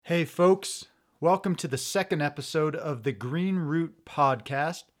Hey folks, welcome to the second episode of the Green Root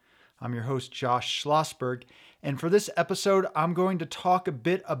Podcast. I'm your host Josh Schlossberg, and for this episode I'm going to talk a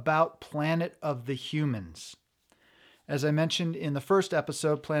bit about Planet of the Humans. As I mentioned in the first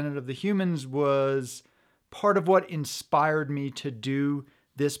episode, Planet of the Humans was part of what inspired me to do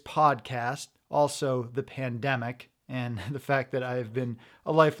this podcast, also the pandemic and the fact that I've been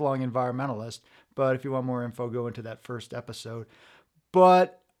a lifelong environmentalist. But if you want more info, go into that first episode.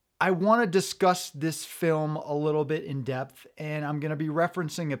 But I want to discuss this film a little bit in depth, and I'm going to be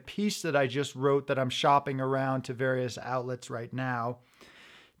referencing a piece that I just wrote that I'm shopping around to various outlets right now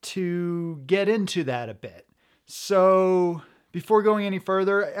to get into that a bit. So before going any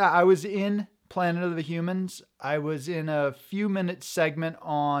further, I was in Planet of the Humans. I was in a few-minute segment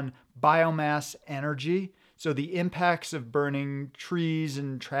on biomass energy, so the impacts of burning trees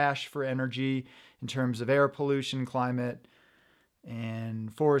and trash for energy in terms of air pollution, climate,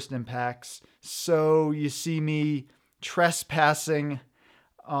 and forest impacts. So you see me trespassing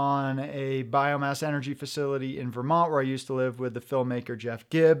on a biomass energy facility in Vermont where I used to live with the filmmaker Jeff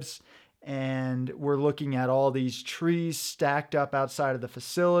Gibbs. And we're looking at all these trees stacked up outside of the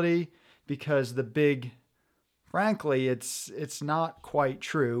facility because frankly, it's not quite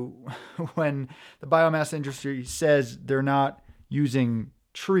true when the biomass industry says they're not using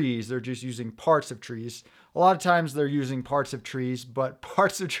trees, they're just using parts of trees. A lot of times they're using parts of trees, but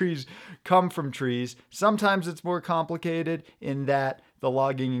parts of trees come from trees. Sometimes it's more complicated in that the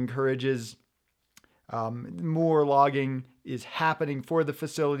logging encourages more logging is happening for the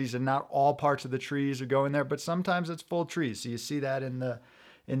facilities and not all parts of the trees are going there, but sometimes it's full trees. So you see that in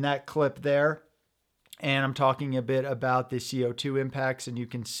that clip there. And I'm talking a bit about the CO2 impacts, and you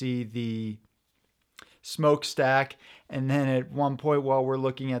can see the smokestack. And then at one point while we're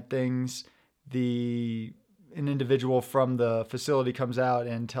looking at things, an individual from the facility comes out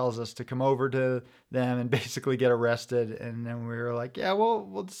and tells us to come over to them and basically get arrested. And then we were like, yeah,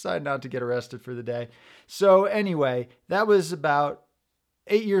 we'll decide not to get arrested for the day. So anyway, that was about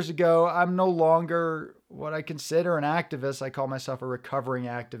 8 years ago. I'm no longer what I consider an activist. I call myself a recovering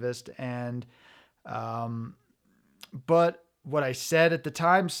activist. But what I said at the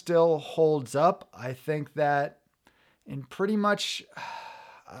time still holds up. I think that in pretty much,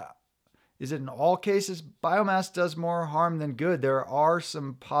 is it in all cases, biomass does more harm than good. There are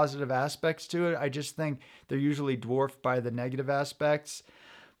some positive aspects to it. I just think they're usually dwarfed by the negative aspects.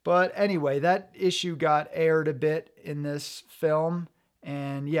 But anyway, that issue got aired a bit in this film.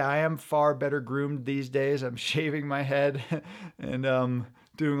 And yeah, I am far better groomed these days. I'm shaving my head and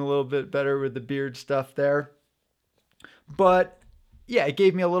doing a little bit better with the beard stuff there. But yeah, it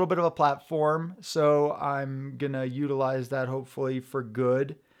gave me a little bit of a platform. So I'm going to utilize that hopefully for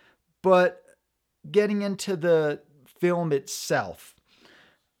good. But getting into the film itself,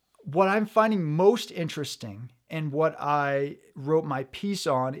 what I'm finding most interesting and what I wrote my piece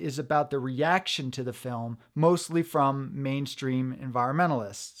on is about the reaction to the film, mostly from mainstream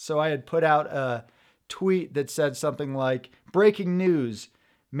environmentalists. So I had put out a tweet that said something like, "Breaking news,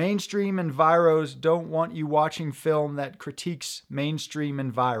 mainstream enviros don't want you watching film that critiques mainstream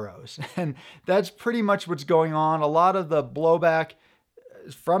enviros." And that's pretty much what's going on. A lot of the blowback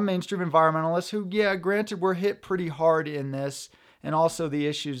from mainstream environmentalists who, yeah, granted, were hit pretty hard in this, and also the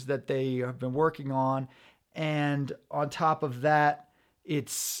issues that they have been working on. And on top of that,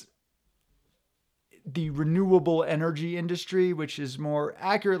 it's the renewable energy industry, which is more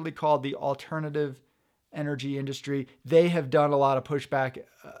accurately called the alternative energy industry. They have done a lot of pushback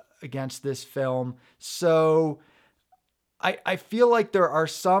against this film. So I feel like there are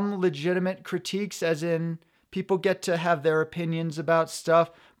some legitimate critiques, as in people get to have their opinions about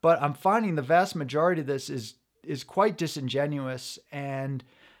stuff, but I'm finding the vast majority of this is quite disingenuous and,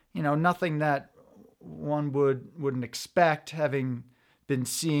 nothing that one wouldn't expect, having been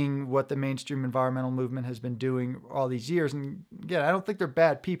seeing what the mainstream environmental movement has been doing all these years. And again, I don't think they're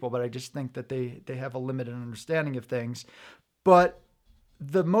bad people, but I just think that they have a limited understanding of things. But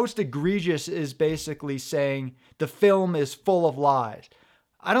the most egregious is basically saying the film is full of lies.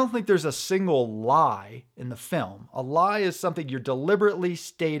 I don't think there's a single lie in the film. A lie is something you're deliberately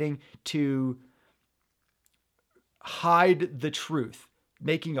stating to hide the truth,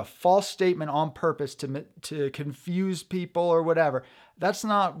 making a false statement on purpose to confuse people or whatever. That's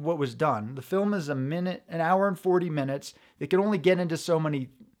not what was done. The film is an hour and 40 minutes. They can only get into so many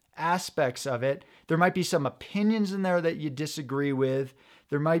aspects of it. There might be some opinions in there that you disagree with.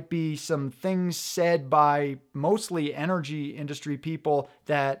 There might be some things said by mostly energy industry people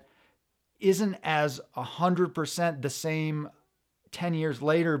that isn't as 100% the same 10 years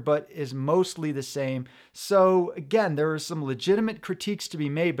later, but is mostly the same. So again, there are some legitimate critiques to be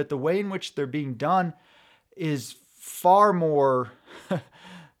made, but the way in which they're being done is far more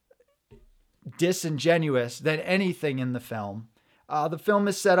disingenuous than anything in the film. The film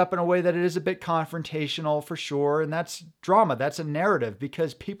is set up in a way that it is a bit confrontational for sure, and that's drama, that's a narrative,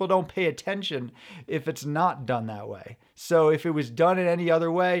 because people don't pay attention if it's not done that way. So if it was done in any other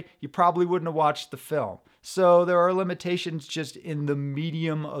way, you probably wouldn't have watched the film. So there are limitations just in the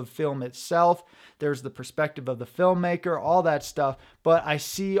medium of film itself. There's the perspective of the filmmaker, all that stuff. But I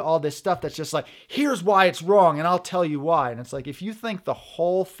see all this stuff that's just like, here's why it's wrong, and I'll tell you why. And it's like, if you think the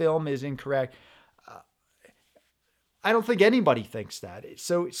whole film is incorrect, I don't think anybody thinks that.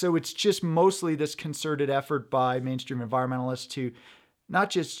 So it's just mostly this concerted effort by mainstream environmentalists to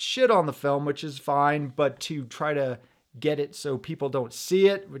not just shit on the film, which is fine, but to try to get it so people don't see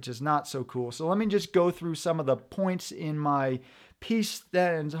it, which is not so cool. So let me just go through some of the points in my piece,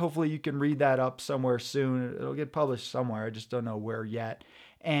 and hopefully you can read that up somewhere soon. It'll get published somewhere. I just don't know where yet.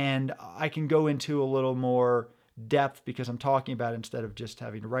 And I can go into a little more depth because I'm talking about it instead of just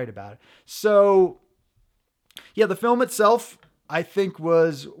having to write about it. So yeah, the film itself, I think,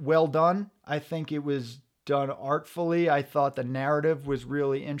 was well done. I think it was done artfully. I thought the narrative was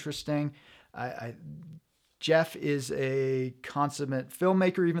really interesting. Jeff is a consummate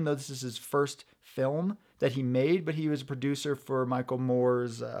filmmaker, even though this is his first film that he made, but he was a producer for Michael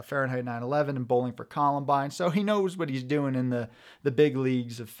Moore's Fahrenheit 9/11 and Bowling for Columbine, so he knows what he's doing in the big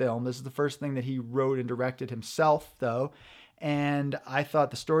leagues of film. This is the first thing that he wrote and directed himself, though, and I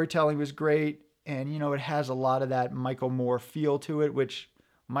thought the storytelling was great. And, it has a lot of that Michael Moore feel to it, which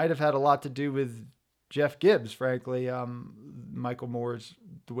might have had a lot to do with Jeff Gibbs, frankly, the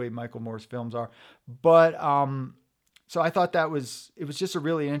way Michael Moore's films are. But so I thought it was just a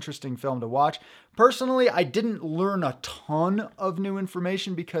really interesting film to watch. Personally, I didn't learn a ton of new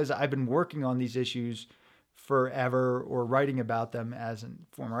information because I've been working on these issues forever or writing about them as a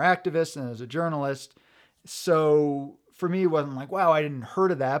former activist and as a journalist. So for me, it wasn't like, wow, I didn't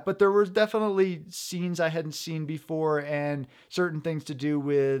heard of that, but there was definitely scenes I hadn't seen before and certain things to do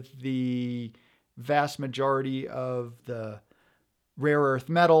with the vast majority of the rare earth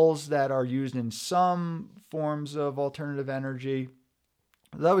metals that are used in some forms of alternative energy.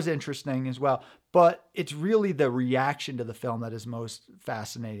 That was interesting as well, but it's really the reaction to the film that is most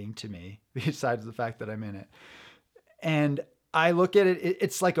fascinating to me, besides the fact that I'm in it. And I look at it,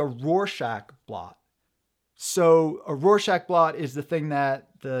 it's like a Rorschach blot. So a Rorschach blot is the thing that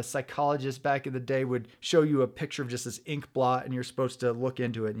the psychologists back in the day would show you a picture of just this ink blot, and you're supposed to look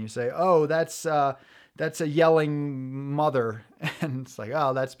into it and you say, oh, that's a yelling mother. And it's like,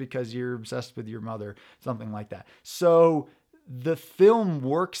 oh, that's because you're obsessed with your mother, something like that. So the film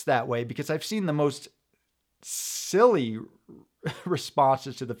works that way because I've seen the most silly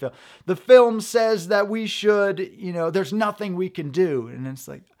responses to the film. The film says that we should, there's nothing we can do. And it's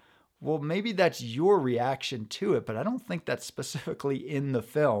like, well, maybe that's your reaction to it, but I don't think that's specifically in the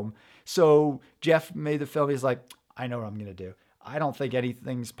film. So Jeff made the film. He's like, I know what I'm going to do. I don't think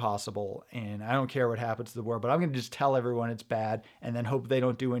anything's possible, and I don't care what happens to the world, but I'm going to just tell everyone it's bad and then hope they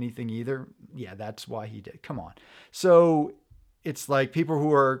don't do anything either. Yeah, that's why he did. Come on. So it's like people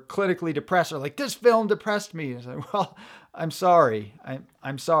who are clinically depressed are like, this film depressed me. It's like, well, I'm sorry.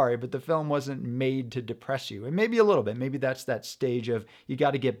 I'm sorry, but the film wasn't made to depress you. And maybe a little bit. Maybe that's that stage of you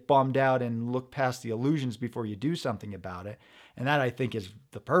got to get bummed out and look past the illusions before you do something about it. And that, I think, is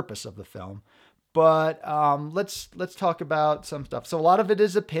the purpose of the film. But let's talk about some stuff. So a lot of it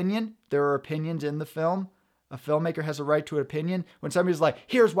is opinion. There are opinions in the film. A filmmaker has a right to an opinion. When somebody's like,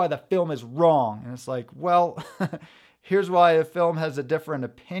 here's why the film is wrong. And it's like, well, here's why a film has a different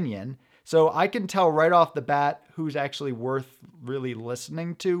opinion. So I can tell right off the bat who's actually worth really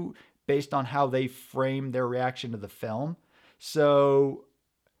listening to based on how they frame their reaction to the film. So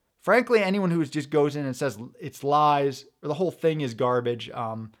frankly, anyone who just goes in and says it's lies or the whole thing is garbage,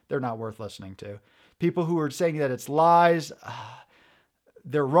 they're not worth listening to. People who are saying that it's lies,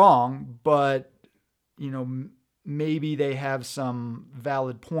 they're wrong, but maybe they have some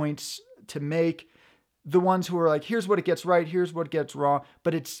valid points to make. The ones who are like, here's what it gets right, here's what gets wrong,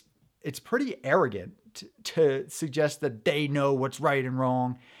 but it's pretty arrogant to suggest that they know what's right and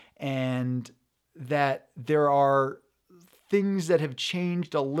wrong, and that there are things that have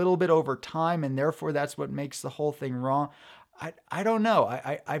changed a little bit over time, and therefore that's what makes the whole thing wrong. I don't know.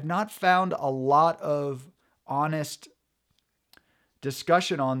 I've not found a lot of honest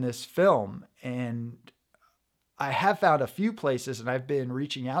discussion on this film, and I have found a few places, and I've been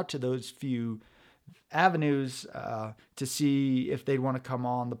reaching out to those few avenues to see if they'd want to come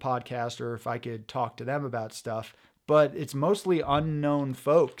on the podcast or if I could talk to them about stuff. but it's mostly unknown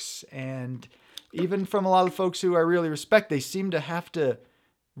folks. And even from a lot of folks who I really respect, they seem to have to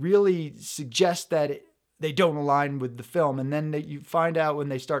really suggest that they don't align with the film. And then you find out when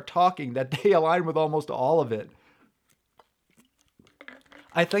they start talking that they align with almost all of it.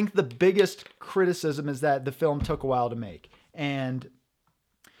 I think the biggest criticism is that the film took a while to make. And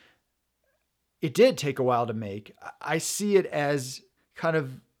it did take a while to make. I see it as kind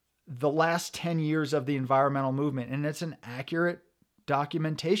of the last 10 years of the environmental movement, and it's an accurate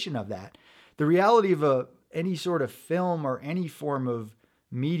documentation of that. The reality of any sort of film or any form of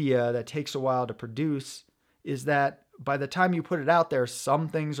media that takes a while to produce is that by the time you put it out there, some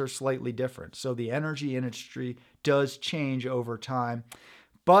things are slightly different. So the energy industry does change over time,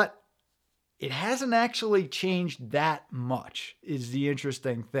 but it hasn't actually changed that much, is the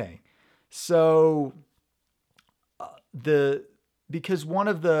interesting thing. So because one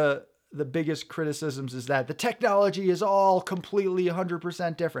of the biggest criticisms is that the technology is all completely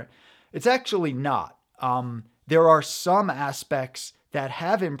 100% different. It's actually not. There are some aspects that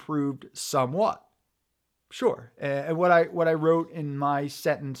have improved somewhat. Sure. And what I wrote in my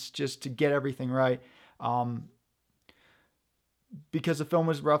sentence, just to get everything right, because the film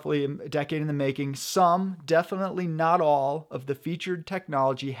was roughly a decade in the making, some, definitely not all, of the featured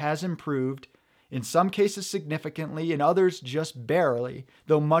technology has improved, in some cases significantly, in others just barely,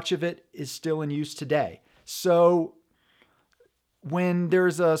 though much of it is still in use today. So when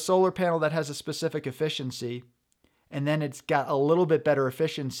there's a solar panel that has a specific efficiency, and then it's got a little bit better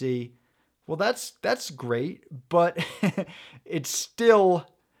efficiency, well, that's great, but it's still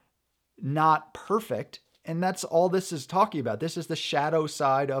not perfect. And that's all this is talking about. This is the shadow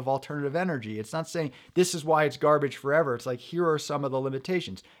side of alternative energy. It's not saying this is why it's garbage forever. It's like, here are some of the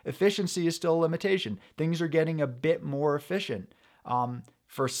limitations. Efficiency is still a limitation. Things are getting a bit more efficient.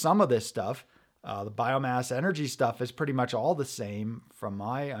 For some of this stuff, the biomass energy stuff is pretty much all the same from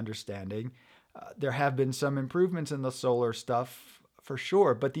my understanding. There have been some improvements in the solar stuff for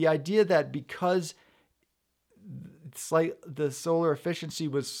sure. But the idea that because the solar efficiency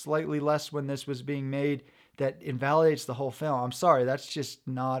was slightly less when this was being made, that invalidates the whole film. I'm sorry, that's just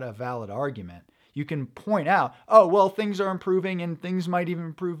not a valid argument. You can point out, oh, well, things are improving and things might even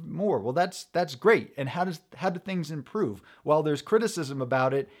improve more. Well, that's great. And how do things improve? Well, there's criticism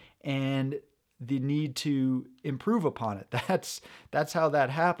about it and the need to improve upon it. That's how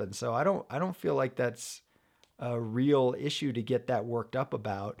that happens. So I don't feel like that's a real issue to get that worked up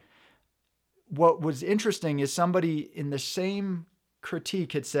about. What was interesting is somebody in the same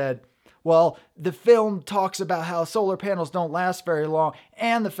critique had said, well, the film talks about how solar panels don't last very long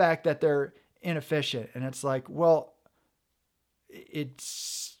and the fact that they're inefficient. And it's like, well,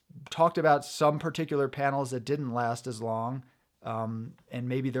 it's talked about some particular panels that didn't last as long, and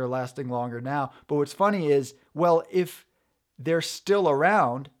maybe they're lasting longer now. But what's funny is, well, if they're still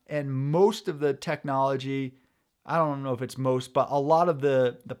around and most of the technology, I don't know if it's most, but a lot of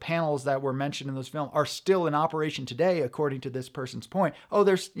the panels that were mentioned in this film are still in operation today, according to this person's point. Oh,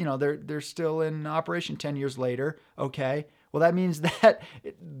 they're still in operation 10 years later. Okay. Well, that means that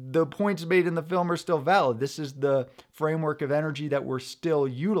the points made in the film are still valid. This is the framework of energy that we're still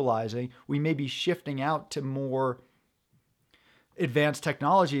utilizing. We may be shifting out to more advanced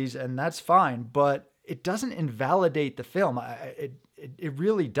technologies, and that's fine, but it doesn't invalidate the film. It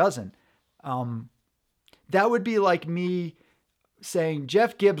really doesn't. That would be like me saying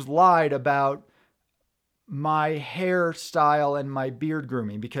Jeff Gibbs lied about my hairstyle and my beard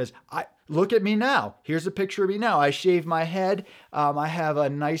grooming, because look at me now. Here's a picture of me now. I shave my head. I have a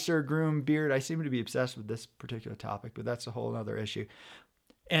nicer groomed beard. I seem to be obsessed with this particular topic, but that's a whole other issue.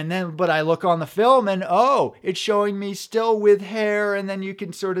 But I look on the film and, oh, it's showing me still with hair. And then you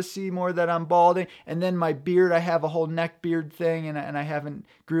can sort of see more that I'm balding. And then my beard, I have a whole neck beard thing and I haven't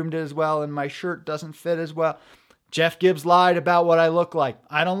groomed it as well. And my shirt doesn't fit as well. Jeff Gibbs lied about what I look like.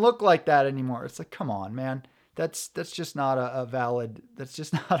 I don't look like that anymore. It's like, come on, man. That's just not a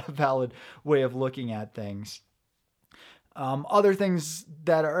valid way of looking at things. Other things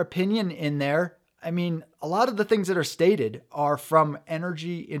that are opinion in there. I mean, a lot of the things that are stated are from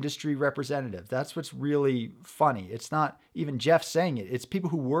energy industry representatives. That's what's really funny. It's not even Jeff saying it. It's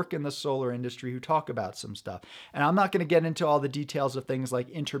people who work in the solar industry who talk about some stuff. And I'm not going to get into all the details of things like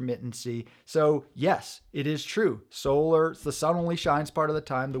intermittency. So yes, it is true. Solar, the sun only shines part of the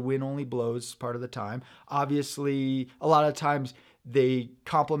time. The wind only blows part of the time. Obviously, a lot of times they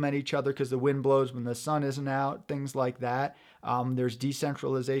complement each other because the wind blows when the sun isn't out, things like that. There's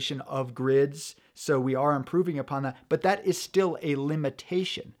decentralization of grids. So we are improving upon that, but that is still a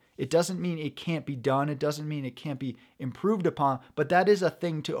limitation. It doesn't mean it can't be done. It doesn't mean it can't be improved upon, but that is a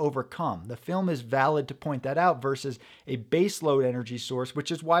thing to overcome. The film is valid to point that out versus a baseload energy source,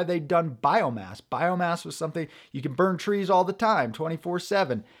 which is why they've done biomass. Biomass was something you can burn trees all the time,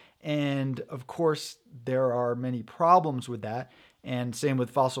 24/7. And of course, there are many problems with that. And same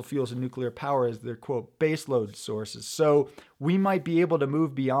with fossil fuels and nuclear power as their, quote, baseload sources. So we might be able to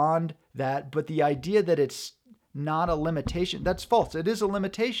move beyond that, but the idea that it's not a limitation, that's false. It is a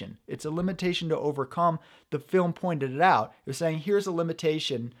limitation. It's a limitation to overcome. The film pointed it out. It was saying, here's a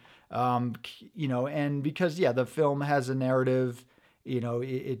limitation, and because, the film has a narrative,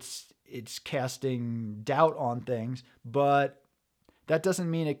 it's casting doubt on things, but that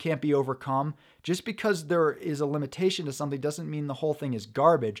doesn't mean it can't be overcome. Just because there is a limitation to something doesn't mean the whole thing is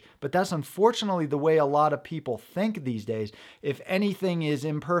garbage. But that's unfortunately the way a lot of people think these days. If anything is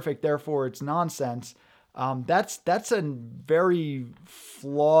imperfect, therefore it's nonsense. That's a very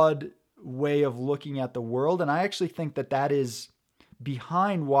flawed way of looking at the world. And I actually think that is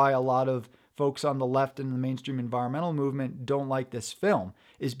behind why a lot of folks on the left and the mainstream environmental movement don't like this film,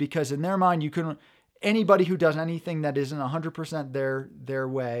 is because in their mind, anybody who does anything that isn't 100% their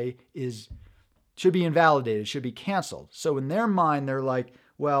way should be invalidated, should be canceled. So in their mind, they're like,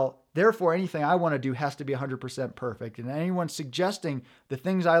 well, therefore anything I want to do has to be 100% perfect. And anyone suggesting the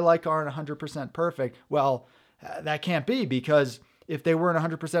things I like aren't 100% perfect, well, that can't be, because if they weren't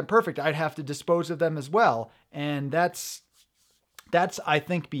 100% perfect, I'd have to dispose of them as well. And that's, I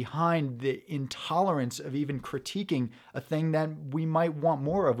think, behind the intolerance of even critiquing a thing that we might want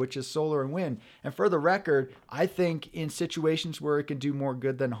more of, which is solar and wind. And for the record, I think in situations where it can do more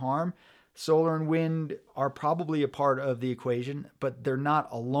good than harm, solar and wind are probably a part of the equation, but they're not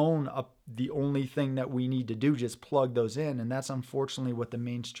alone the only thing that we need to do, just plug those in. And that's unfortunately what the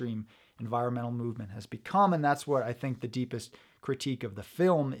mainstream environmental movement has become. And that's what I think the deepest critique of the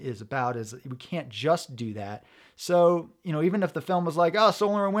film is about, is we can't just do that. So, even if the film was like, oh,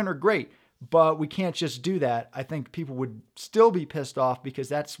 solar and wind are great, but we can't just do that, I think people would still be pissed off, because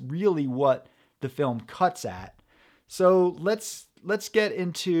that's really what the film cuts at. So let's get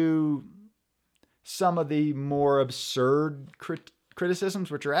into some of the more absurd criticisms,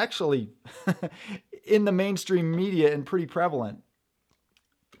 which are actually in the mainstream media and pretty prevalent.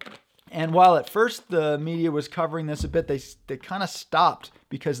 And while at first the media was covering this a bit, they kind of stopped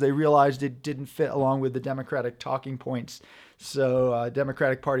because they realized it didn't fit along with the Democratic talking points. So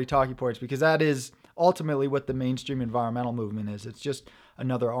Democratic Party talking points, because that is ultimately what the mainstream environmental movement is. It's just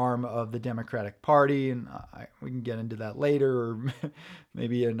another arm of the Democratic Party. And we can get into that later, or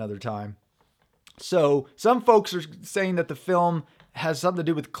maybe another time. So some folks are saying that the film has something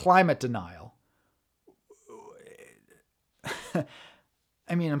to do with climate denial.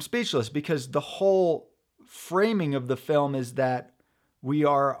 I mean, I'm speechless, because the whole framing of the film is that we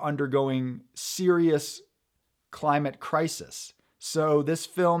are undergoing serious climate crisis. So this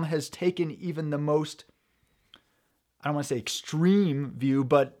film has taken even the most, I don't want to say extreme view,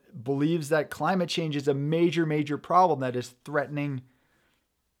 but believes that climate change is a major, major problem that is threatening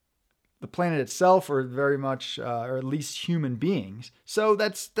the planet itself, or very much, or at least human beings. So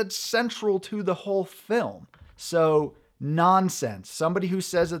that's central to the whole film. So nonsense. Somebody who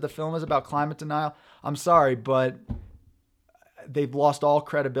says that the film is about climate denial, I'm sorry, but they've lost all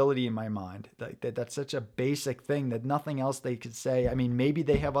credibility in my mind. That's such a basic thing that nothing else they could say. I mean, maybe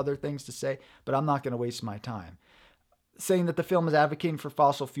they have other things to say, but I'm not going to waste my time saying that the film is advocating for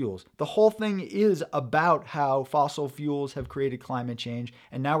fossil fuels. The whole thing is about how fossil fuels have created climate change,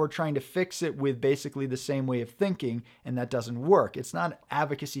 and now we're trying to fix it with basically the same way of thinking, and that doesn't work. It's not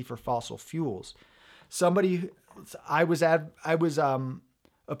advocacy for fossil fuels. I was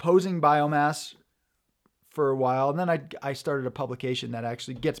opposing biomass for a while, and then I started a publication that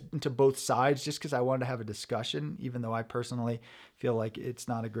actually gets into both sides, just because I wanted to have a discussion, even though I personally feel like it's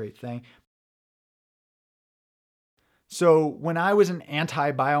not a great thing. So when I was an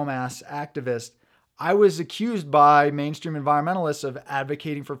anti-biomass activist, I was accused by mainstream environmentalists of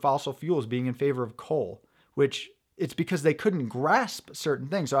advocating for fossil fuels, being in favor of coal, which it's because they couldn't grasp certain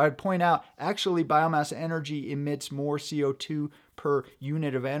things. So I'd point out, actually, biomass energy emits more CO2 per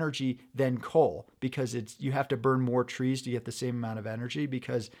unit of energy than coal, because you have to burn more trees to get the same amount of energy,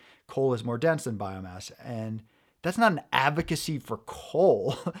 because coal is more dense than biomass. And that's not an advocacy for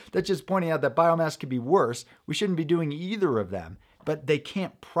coal. That's just pointing out that biomass could be worse. We shouldn't be doing either of them. But they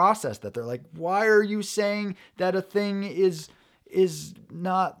can't process that. They're like, why are you saying that a thing is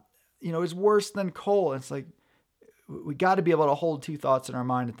not, is worse than coal? And it's like, we got to be able to hold two thoughts in our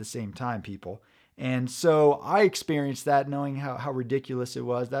mind at the same time, people. And so I experienced that, knowing how ridiculous it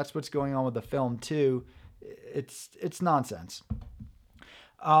was. That's what's going on with the film too. It's nonsense.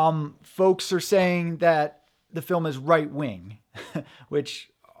 Folks are saying that the film is right wing,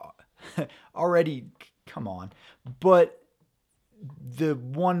 which already, come on. But the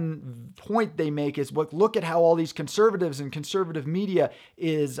one point they make is, look at how all these conservatives and conservative media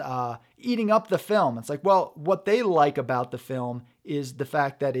is eating up the film. It's like, well, what they like about the film is the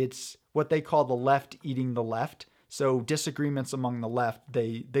fact that it's what they call the left eating the left. So disagreements among the left,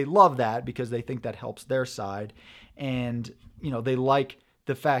 they love that because they think that helps their side. And, they like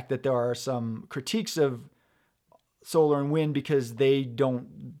the fact that there are some critiques of solar and wind because they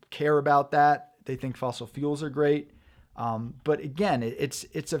don't care about that. They think fossil fuels are great. But again,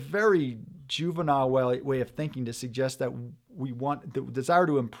 it's a very juvenile way of thinking to suggest that we want the desire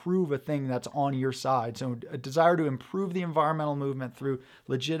to improve a thing that's on your side. So a desire to improve the environmental movement through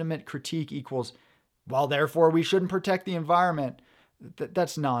legitimate critique equals, well, therefore we shouldn't protect the environment.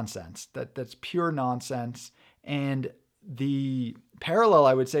 That's nonsense. That's pure nonsense. And the parallel,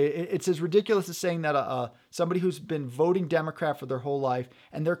 I would say, it's as ridiculous as saying that somebody who's been voting Democrat for their whole life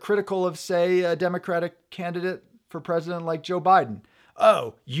and they're critical of, say, a Democratic candidate for president like Joe Biden.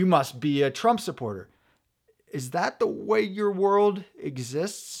 Oh, you must be a Trump supporter. Is that the way your world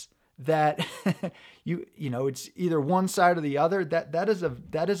exists? That it's either one side or the other. That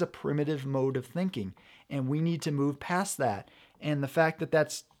is a primitive mode of thinking, and we need to move past that. And the fact that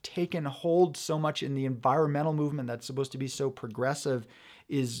that's taken hold so much in the environmental movement that's supposed to be so progressive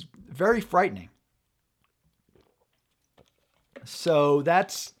is very frightening. So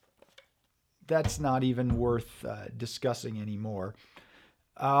that's not even worth discussing anymore.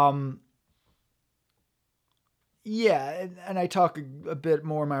 Yeah, and I talk a bit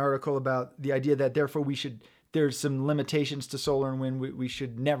more in my article about the idea that therefore there's some limitations to solar and wind. We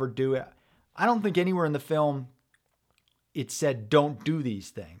should never do it. I don't think anywhere in the film it said don't do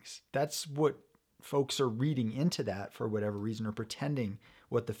these things. That's what folks are reading into that for whatever reason, or pretending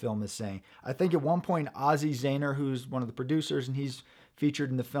what the film is saying. I think at one point Ozzie Zayner, who's one of the producers, and he's featured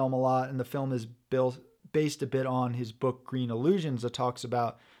in the film a lot, and the film is based a bit on his book Green Illusions that talks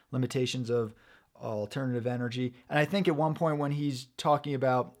about limitations of alternative energy. And I think at one point when he's talking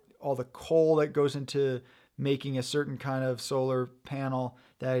about all the coal that goes into making a certain kind of solar panel,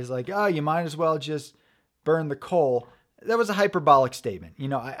 that he's like, oh, you might as well just burn the coal. That was a hyperbolic statement.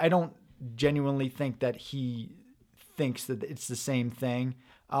 I don't genuinely think that he thinks that it's the same thing.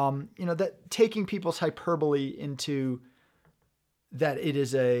 That taking people's hyperbole into that it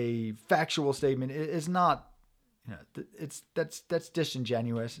is a factual statement is not, that's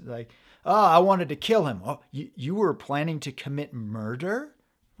disingenuous. Like, oh, I wanted to kill him. Oh, you were planning to commit murder?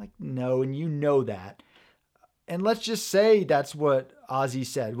 Like, no, and you know that. And let's just say that's what Ozzy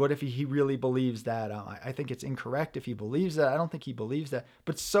said. What if he really believes that? I think it's incorrect if he believes that. I don't think he believes that.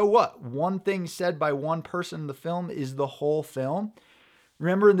 But so what? One thing said by one person in the film is the whole film.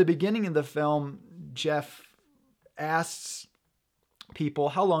 Remember in the beginning of the film, Jeff asks people,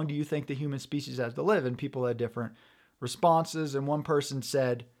 how long do you think the human species has to live? And people had different responses. And one person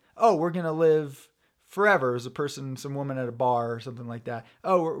said, oh, we're going to live forever. It was some woman at a bar or something like that.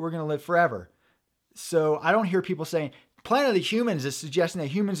 Oh, we're going to live forever. So I don't hear people saying Planet of the Humans is suggesting that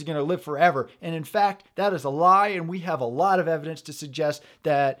humans are going to live forever. And in fact, that is a lie. And we have a lot of evidence to suggest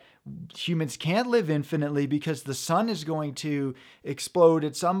that humans can't live infinitely because the sun is going to explode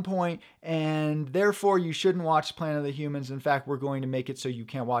at some point. And therefore, you shouldn't watch Planet of the Humans. In fact, we're going to make it so you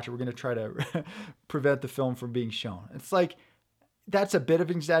can't watch it. We're going to try to prevent the film from being shown. It's like, that's a bit of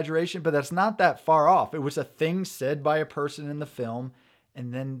an exaggeration, but that's not that far off. It was a thing said by a person in the film.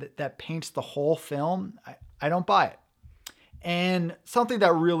 And then that paints the whole film. I don't buy it. And something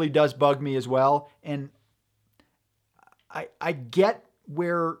that really does bug me as well, and I get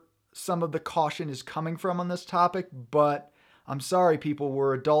where some of the caution is coming from on this topic, but I'm sorry, people,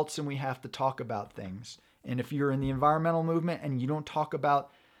 we're adults and we have to talk about things. And if you're in the environmental movement and you don't talk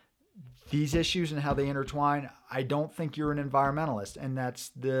about these issues and how they intertwine, I don't think you're an environmentalist. And that's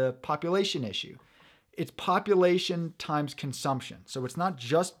the population issue. It's population times consumption. So it's not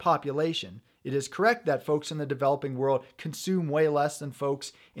just population. It is correct that folks in the developing world consume way less than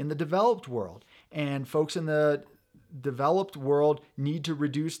folks in the developed world. And folks in the developed world need to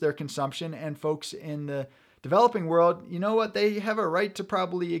reduce their consumption. And folks in the developing world, you know what? They have a right to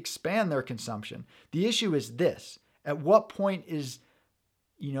probably expand their consumption. The issue is this. At what point is,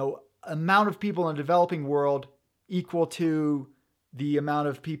 amount of people in the developing world equal to the amount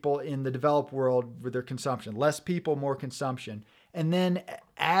of people in the developed world with their consumption? Less people, more consumption. And then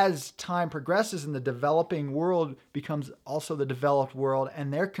as time progresses and the developing world becomes also the developed world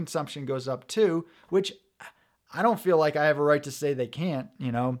and their consumption goes up too, which I don't feel like I have a right to say they can't,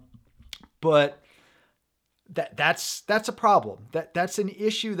 but that's a problem. That's an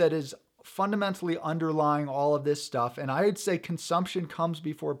issue that is fundamentally underlying all of this stuff. And I would say consumption comes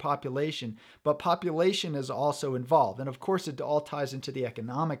before population, but population is also involved. And of course, it all ties into the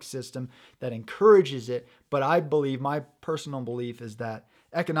economic system that encourages it. But I believe, my personal belief is that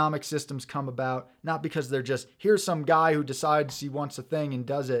economic systems come about not because they're just, here's some guy who decides he wants a thing and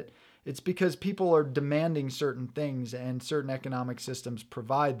does it. It's because people are demanding certain things, and certain economic systems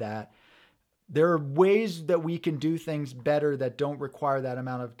provide that. There are ways that we can do things better that don't require that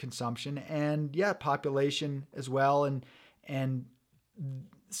amount of consumption, and population as well. And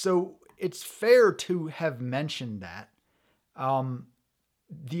so it's fair to have mentioned that.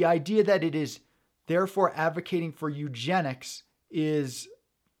 The idea that it is therefore advocating for eugenics is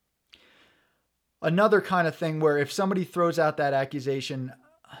another kind of thing where if somebody throws out that accusation,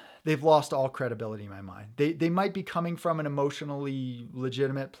 they've lost all credibility in my mind. They might be coming from an emotionally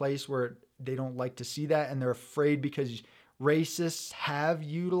legitimate place where they don't like to see that, and they're afraid because racists have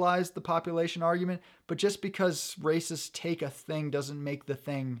utilized the population argument. But just because racists take a thing doesn't make the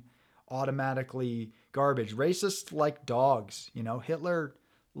thing automatically garbage. Racists like dogs, Hitler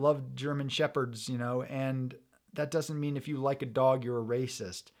loved German shepherds, and that doesn't mean if you like a dog, you're a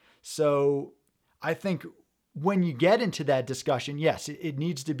racist. So I think when you get into that discussion, yes, it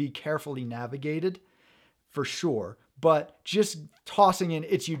needs to be carefully navigated for sure. But just tossing in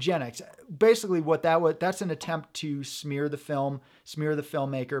it's eugenics, basically what that's an attempt to smear the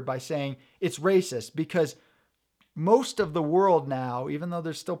filmmaker by saying it's racist, because most of the world now, even though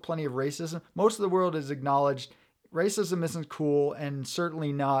there's still plenty of racism, most of the world has acknowledged racism isn't cool, and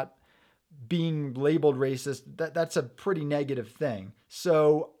certainly not being labeled racist. That's a pretty negative thing.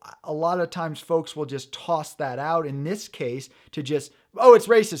 So a lot of times folks will just toss that out in this case to just, oh, it's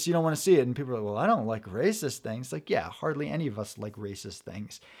racist, you don't want to see it. And people are like, well, I don't like racist things. Like, yeah, hardly any of us like racist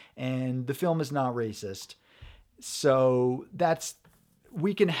things. And the film is not racist. So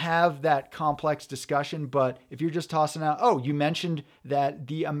we can have that complex discussion. But if you're just tossing out, oh, you mentioned that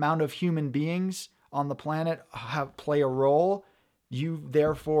the amount of human beings on the planet play a role, you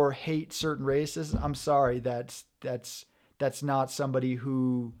therefore hate certain races. I'm sorry, that's not somebody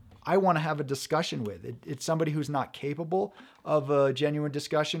who I want to have a discussion with. It's somebody who's not capable of a genuine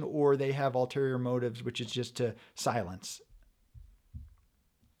discussion, or they have ulterior motives, which is just to silence.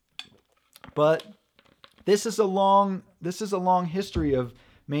 But this is a long history of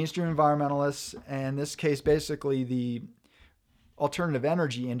mainstream environmentalists, and in this case, basically the alternative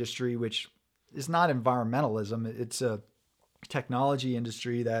energy industry, which is not environmentalism. It's a technology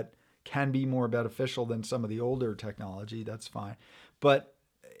industry that can be more beneficial than some of the older technology. That's fine. But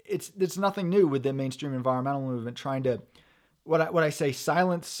it's nothing new with the mainstream environmental movement trying to, what I say,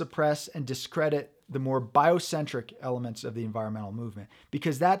 silence, suppress, and discredit the more biocentric elements of the environmental movement,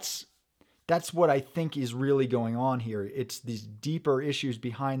 because that's what I think is really going on here. It's these deeper issues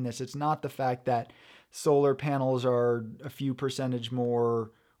behind this. It's not the fact that solar panels are a few percentage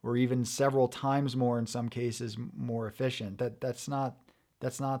more, or even several times more in some cases, more efficient. That's not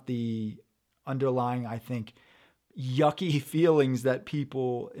the underlying, I think, yucky feelings that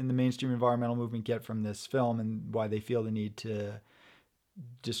people in the mainstream environmental movement get from this film, and why they feel the need to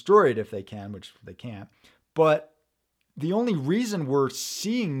destroy it if they can, which they can't. But the only reason we're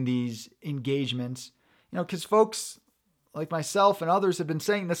seeing these engagements, because folks like myself and others have been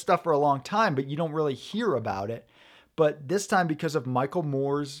saying this stuff for a long time, but you don't really hear about it. But this time, because of Michael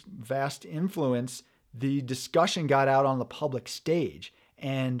Moore's vast influence, the discussion got out on the public stage.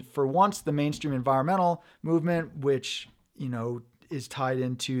 And for once, the mainstream environmental movement, which, is tied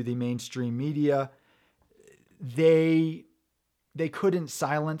into the mainstream media, they couldn't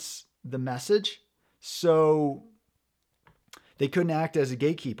silence the message. So they couldn't act as a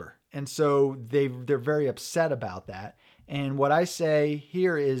gatekeeper. And so they're very upset about that. And what I say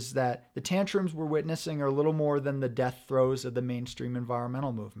here is that the tantrums we're witnessing are a little more than the death throes of the mainstream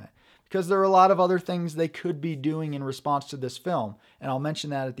environmental movement, because there are a lot of other things they could be doing in response to this film. And I'll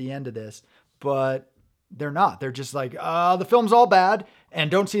mention that at the end of this, but they're not. They're just like, the film's all bad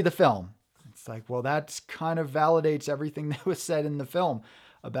and don't see the film. It's like, well, that kind of validates everything that was said in the film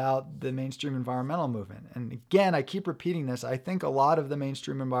about the mainstream environmental movement. And again, I keep repeating this. I think a lot of the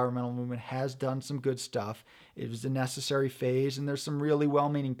mainstream environmental movement has done some good stuff. It was a necessary phase, and there's some really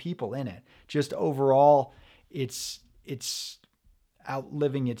well-meaning people in it. Just overall, it's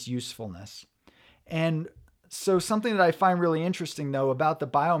outliving its usefulness. And so something that I find really interesting, though, about the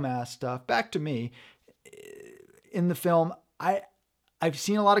biomass stuff, back to me, in the film, I've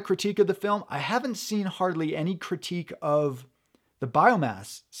seen a lot of critique of the film. I haven't seen hardly any critique of the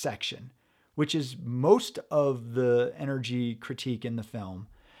biomass section, which is most of the energy critique in the film.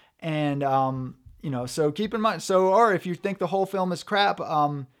 And, So keep in mind. So, or if you think the whole film is crap,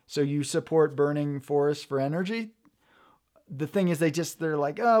 so you support burning forests for energy. The thing is, they're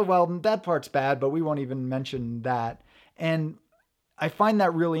like, oh, well, that part's bad, but we won't even mention that. And I find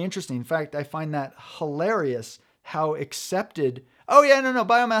that really interesting. In fact, I find that hilarious how accepted, oh, yeah, no,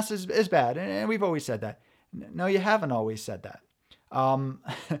 biomass is bad. And we've always said that. No, you haven't always said that. One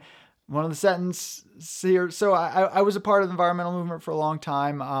of the sentences here. So I was a part of the environmental movement for a long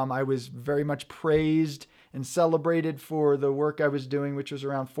time. I was very much praised and celebrated for the work I was doing, which was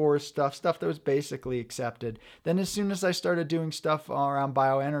around forest stuff that was basically accepted. Then as soon as I started doing stuff around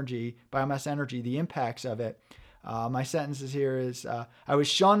biomass energy, the impacts of it, my sentences here is, I was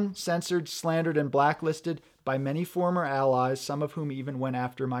shunned, censored, slandered, and blacklisted by many former allies, some of whom even went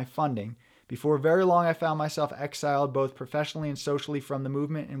after my funding. Before very long, I found myself exiled both professionally and socially from the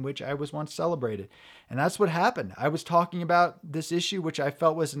movement in which I was once celebrated. And that's what happened. I was talking about this issue, which I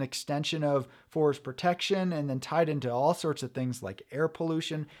felt was an extension of forest protection and then tied into all sorts of things like air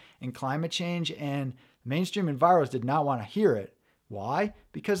pollution and climate change. And mainstream enviros did not want to hear it. Why?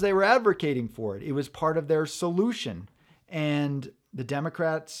 Because they were advocating for it. It was part of their solution. And the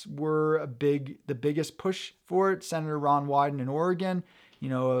Democrats were the biggest push for it. Senator Ron Wyden in Oregon,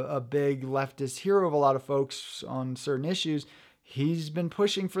 a big leftist hero of a lot of folks on certain issues, he's been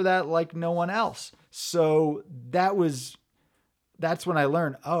pushing for that like no one else. So that's when I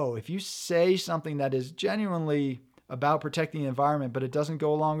learned, if you say something that is genuinely about protecting the environment, but it doesn't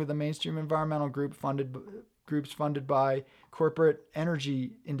go along with the mainstream environmental groups funded by corporate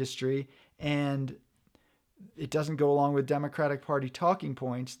energy industry, and it doesn't go along with Democratic Party talking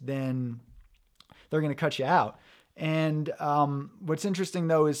points, then they're going to cut you out. And what's interesting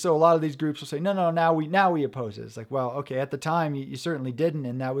though is, so a lot of these groups will say, no, now we oppose it. It's like, well, okay, at the time you certainly didn't,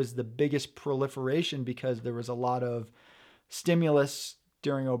 and that was the biggest proliferation because there was a lot of stimulus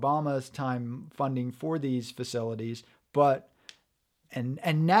during Obama's time funding for these facilities. But and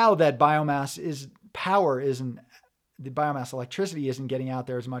now that the biomass electricity isn't getting out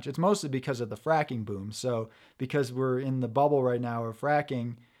there as much, it's mostly because of the fracking boom. So because we're in the bubble right now of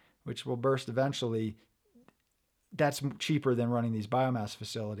fracking, which will burst eventually, that's cheaper than running these biomass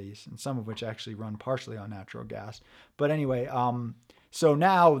facilities, and some of which actually run partially on natural gas. But anyway, so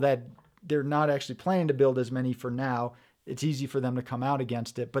now that they're not actually planning to build as many for now, it's easy for them to come out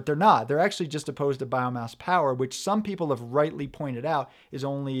against it, but they're not. They're actually just opposed to biomass power, which some people have rightly pointed out is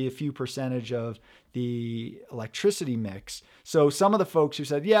only a few percentage of the electricity mix. So some of the folks who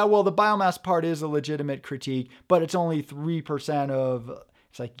said, yeah, well, the biomass part is a legitimate critique, but it's only 3% of,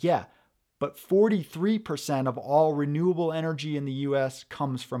 it's like, yeah, but 43% of all renewable energy in the US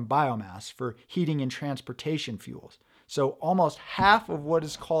comes from biomass for heating and transportation fuels. So almost half of what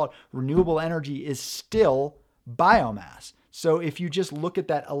is called renewable energy is still biomass. So if you just look at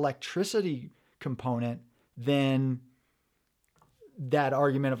that electricity component, then that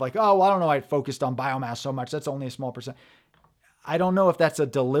argument of like, oh, well, I don't know, I focused on biomass so much, that's only a small percent. I don't know if that's a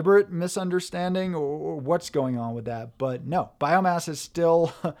deliberate misunderstanding or what's going on with that, but no, biomass is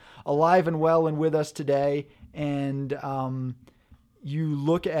still alive and well and with us today. And you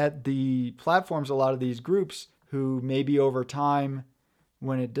look at the platforms, a lot of these groups who maybe over time,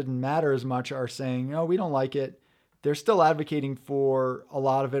 when it didn't matter as much, are saying, no, we don't like it. They're still advocating for a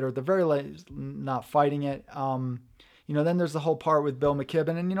lot of it, or at the very least, not fighting it. Then there's the whole part with Bill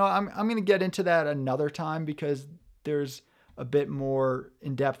McKibben. And, I'm going to get into that another time because there's a bit more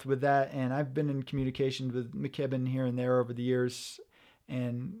in depth with that. And I've been in communication with McKibben here and there over the years,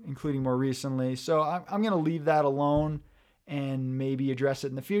 and including more recently. So I'm going to leave that alone and maybe address it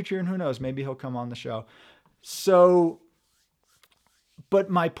in the future. And who knows, maybe he'll come on the show. So, but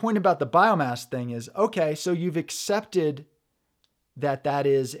my point about the biomass thing is, okay, so you've accepted that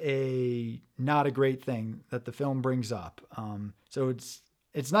is not a great thing that the film brings up. So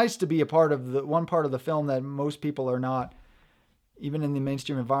it's nice to be a part of the one part of the film that most people are not, even in the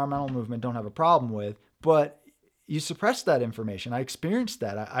mainstream environmental movement, don't have a problem with, but you suppress that information. I experienced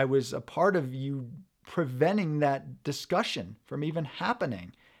that. I was a part of you preventing that discussion from even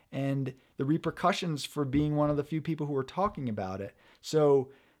happening, and the repercussions for being one of the few people who were talking about it. So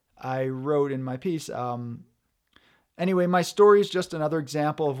I wrote in my piece, anyway, my story is just another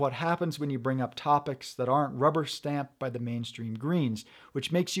example of what happens when you bring up topics that aren't rubber stamped by the mainstream Greens,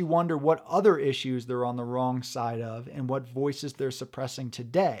 which makes you wonder what other issues they're on the wrong side of and what voices they're suppressing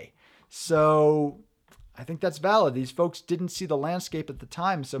today. So I think that's valid. These folks didn't see the landscape at the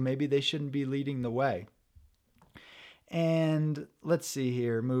time, so maybe they shouldn't be leading the way. And let's see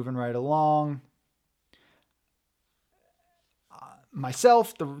here, moving right along.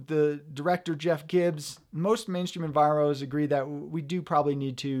 myself, the director, Jeff Gibbs, most mainstream enviros agree that we do probably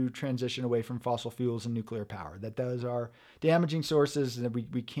need to transition away from fossil fuels and nuclear power, that those are damaging sources that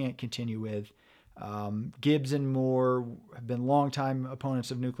we can't continue with. Gibbs and Moore have been longtime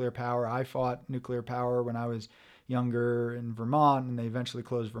opponents of nuclear power. I fought nuclear power when I was younger in Vermont, and they eventually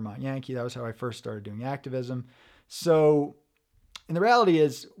closed Vermont Yankee. That was how I first started doing activism. So, and the reality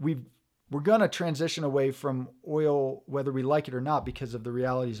is we're going to transition away from oil, whether we like it or not, because of the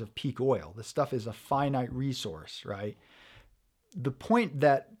realities of peak oil. This stuff is a finite resource, right? The point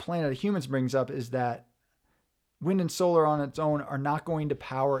that Planet of Humans brings up is that wind and solar on its own are not going to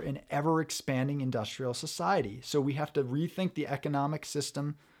power an ever-expanding industrial society. So we have to rethink the economic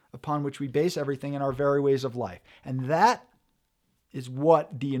system upon which we base everything in our very ways of life. And that is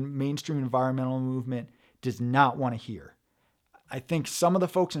what the mainstream environmental movement does not want to hear. I think some of the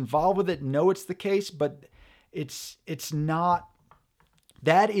folks involved with it know it's the case, but it's not.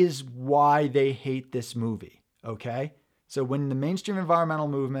 That is why they hate this movie, okay? So when the mainstream environmental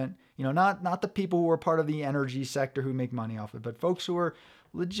movement, not the people who are part of the energy sector who make money off it, but folks who are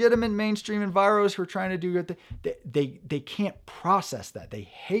legitimate mainstream enviros who are trying to do good, they can't process that. They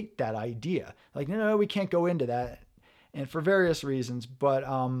hate that idea. Like, no, we can't go into that, and for various reasons. But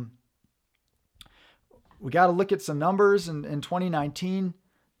we got to look at some numbers. In 2019,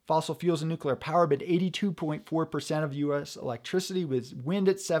 fossil fuels and nuclear power been 82.4% of U.S. electricity, with wind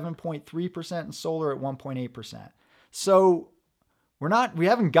at 7.3% and solar at 1.8%. So we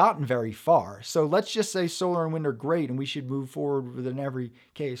haven't gotten very far. So let's just say solar and wind are great and we should move forward with it in every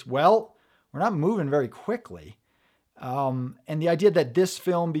case. Well, we're not moving very quickly. And the idea that this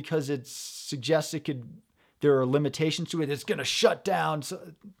film, because it suggests there are limitations to it, it's going to shut down.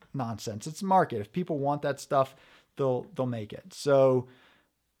 So, nonsense. It's market. If people want that stuff, they'll make it. So,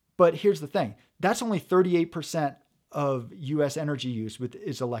 but here's the thing. That's only 38% of U.S. energy use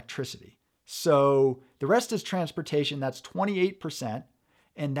is electricity. So the rest is transportation. That's 28%.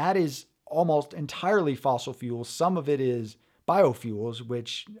 And that is almost entirely fossil fuels. Some of it is biofuels,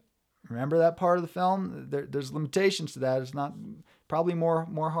 which, remember that part of the film? There's limitations to that. It's not probably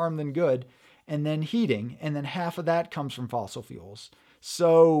more harm than good. And then heating. And then half of that comes from fossil fuels.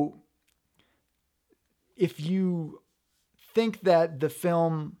 So if you think that the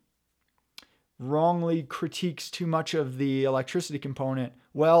film wrongly critiques too much of the electricity component,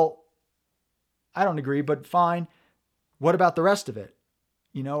 well, I don't agree, but fine. What about the rest of it?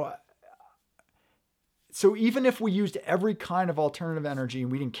 So even if we used every kind of alternative energy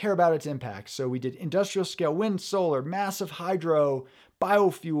and we didn't care about its impact, so we did industrial scale wind, solar, massive hydro,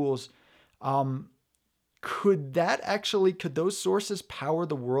 biofuels, could those sources power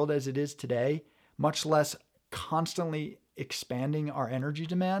the world as it is today, much less constantly expanding our energy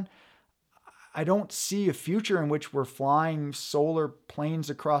demand? I don't see a future in which we're flying solar planes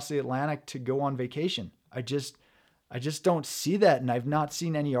across the Atlantic to go on vacation. I just don't see that, and I've not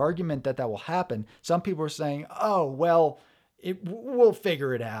seen any argument that will happen. Some people are saying, "Oh, well, we'll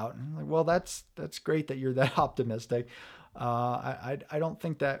figure it out." And I'm like, well, that's great that you're that optimistic. I don't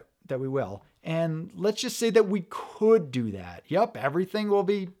think that we will. And let's just say that we could do that. Yep, everything will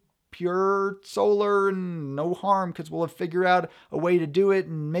be pure solar and no harm because we'll have figured out a way to do it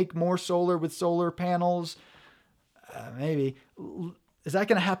and make more solar with solar panels. Maybe. Is that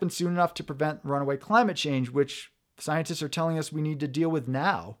going to happen soon enough to prevent runaway climate change, which scientists are telling us we need to deal with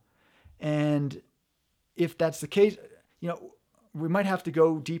now? And if that's the case, we might have to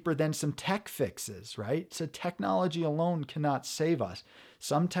go deeper than some tech fixes, right? So technology alone cannot save us.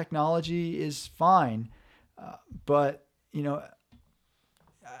 Some technology is fine, but,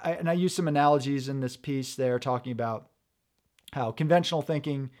 I use some analogies in this piece there talking about how conventional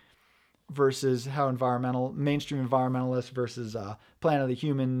thinking versus how mainstream environmentalists versus Planet of the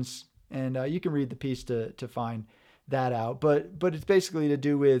Humans. And you can read the piece to find that out. But it's basically to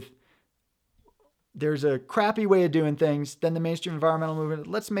do with there's a crappy way of doing things. Then the mainstream environmental movement,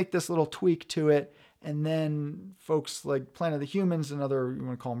 let's make this little tweak to it. And then folks like Planet of the Humans and other, you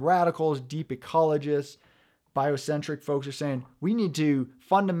want to call them radicals, deep ecologists, biocentric folks are saying we need to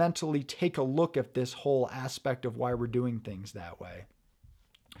fundamentally take a look at this whole aspect of why we're doing things that way.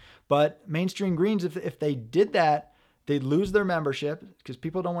 But mainstream Greens, if they did that, they'd lose their membership because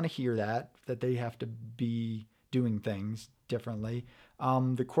people don't want to hear that they have to be doing things differently.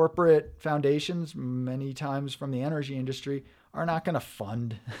 The corporate foundations, many times from the energy industry, are not going to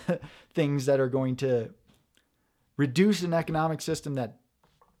fund things that are going to reduce an economic system that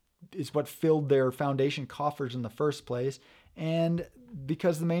is what filled their foundation coffers in the first place. And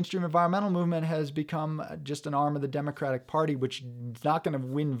because the mainstream environmental movement has become just an arm of the Democratic Party, which is not going to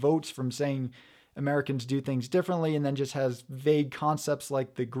win votes from saying Americans do things differently, and then just has vague concepts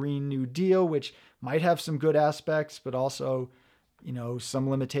like the Green New Deal, which might have some good aspects, but also, some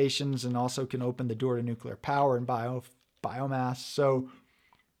limitations, and also can open the door to nuclear power and biomass. So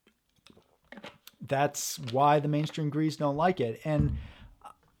that's why the mainstream Greens don't like it. And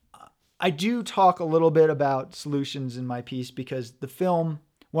I do talk a little bit about solutions in my piece because the film,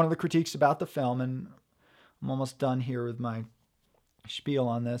 one of the critiques about the film, and I'm almost done here with my spiel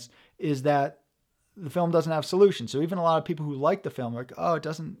on this, is that the film doesn't have solutions. So even a lot of people who like the film are like, oh, it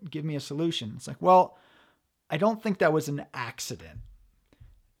doesn't give me a solution. It's like, well, I don't think that was an accident.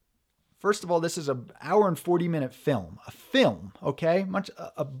 First of all, this is an hour and 40-minute film. A film, okay?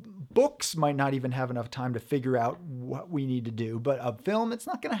 Books might not even have enough time to figure out what we need to do, but a film, it's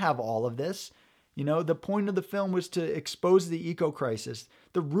not going to have all of this. The point of the film was to expose the eco-crisis,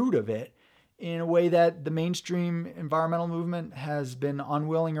 the root of it, in a way that the mainstream environmental movement has been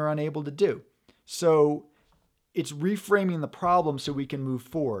unwilling or unable to do. So it's reframing the problem so we can move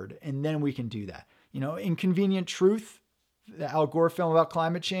forward, and then we can do that. Inconvenient Truth, the Al Gore film about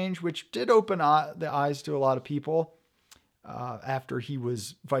climate change, which did open the eyes to a lot of people after he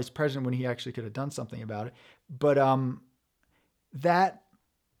was vice president, when he actually could have done something about it. But that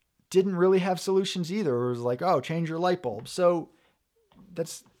didn't really have solutions either. It was like, oh, change your light bulb. So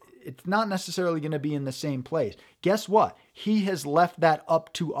it's not necessarily going to be in the same place. Guess what? He has left that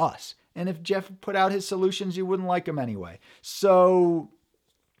up to us. And if Jeff put out his solutions, you wouldn't like them anyway. So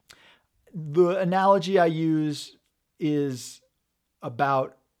the analogy I use is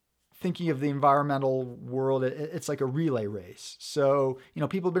about thinking of the environmental world. It's like a relay race. So,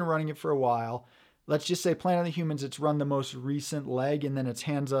 people have been running it for a while. Let's just say Planet of the Humans, it's run the most recent leg, and then it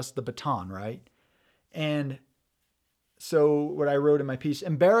hands us the baton, right? And so what I wrote in my piece,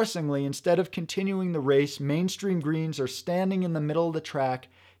 embarrassingly, instead of continuing the race, mainstream Greens are standing in the middle of the track,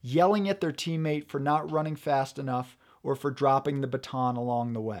 yelling at their teammate for not running fast enough or for dropping the baton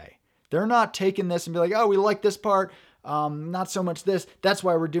along the way. They're not taking this and be like, oh, we like this part, not so much this. That's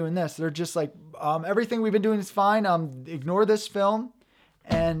why we're doing this. They're just like, everything we've been doing is fine. Ignore this film.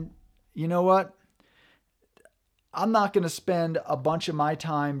 And you know what? I'm not going to spend a bunch of my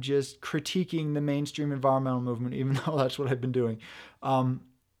time just critiquing the mainstream environmental movement, even though that's what I've been doing.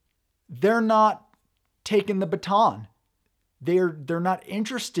 They're not taking the baton. They're not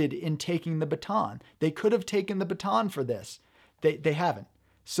interested in taking the baton. They could have taken the baton for this. They haven't.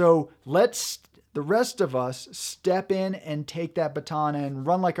 So let's, the rest of us, step in and take that baton and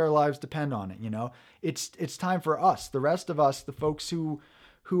run like our lives depend on it. It's time for us, the rest of us, the folks who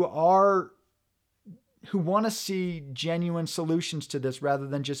want to see genuine solutions to this rather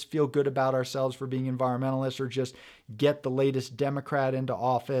than just feel good about ourselves for being environmentalists, or just get the latest Democrat into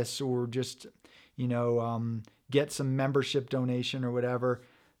office, or just, get some membership donation or whatever.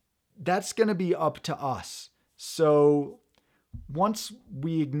 That's going to be up to us. So once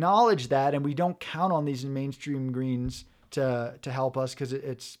we acknowledge that, and we don't count on these mainstream Greens to help us, because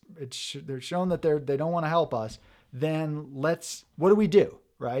they're shown that they don't want to help us, then what do we do,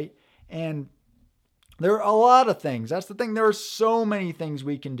 right? And there are a lot of things. That's the thing. There are so many things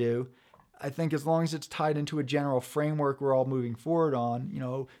we can do. I think as long as it's tied into a general framework we're all moving forward on,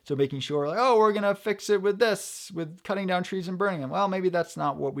 so making sure like, oh, we're going to fix it with this, with cutting down trees and burning them. Well, maybe that's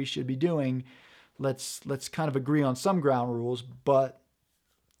not what we should be doing. Let's kind of agree on some ground rules. But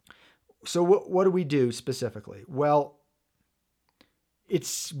so what do we do specifically? Well,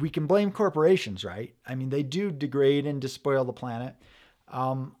 we can blame corporations, right? I mean, they do degrade and despoil the planet.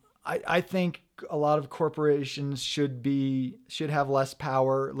 I think a lot of corporations should have less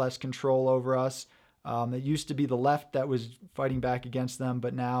power, less control over us. It used to be the left that was fighting back against them,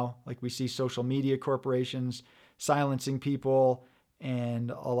 but now, like, we see social media corporations silencing people, and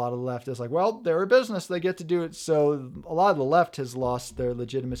a lot of the left is like, well, they're a business, they get to do it. So a lot of the left has lost their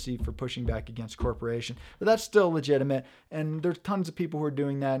legitimacy for pushing back against corporation, but that's still legitimate. And there's tons of people who are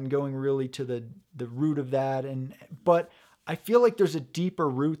doing that and going really to the root of that. But I feel like there's a deeper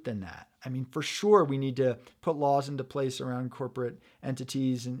root than that. I mean, for sure, we need to put laws into place around corporate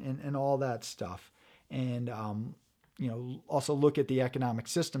entities and all that stuff. And, also look at the economic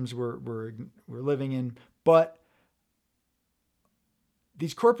systems we're living in. But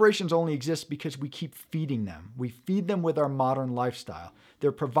these corporations only exist because we keep feeding them. We feed them with our modern lifestyle.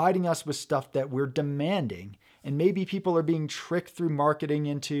 They're providing us with stuff that we're demanding. And maybe people are being tricked through marketing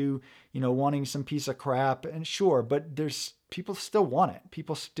into, wanting some piece of crap. And sure, but people still want it.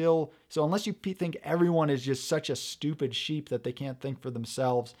 So unless you think everyone is just such a stupid sheep that they can't think for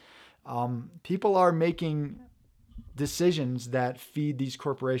themselves, people are making decisions that feed these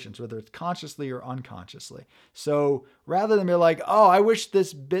corporations, whether it's consciously or unconsciously. So rather than be like, oh, I wish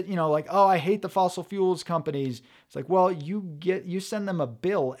this bit, like, oh, I hate the fossil fuels companies. It's like, well, you send them a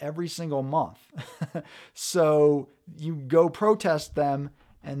bill every single month. So you go protest them,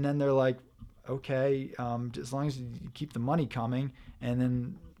 and then they're like, okay, as long as you keep the money coming. And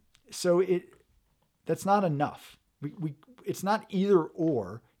then, so that's not enough. It's not either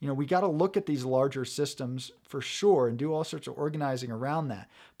or. We got to look at these larger systems for sure and do all sorts of organizing around that.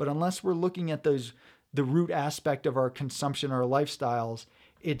 But unless we're looking at the root aspect of our consumption, our lifestyles,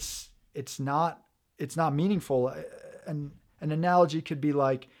 it's not meaningful. An analogy could be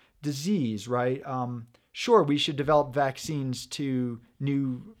like disease, right? Sure, we should develop vaccines to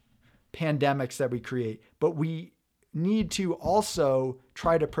new pandemics that we create, but we need to also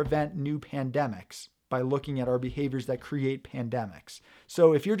try to prevent new pandemics by looking at our behaviors that create pandemics.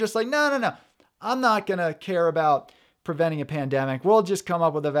 So if you're just like, no, I'm not going to care about preventing a pandemic, we'll just come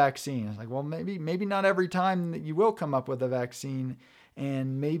up with a vaccine. It's like, well, maybe not every time that you will come up with a vaccine,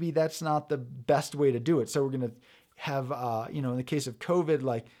 and maybe that's not the best way to do it. So we're going to have, in the case of COVID,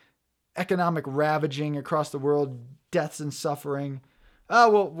 like economic ravaging across the world, deaths and suffering.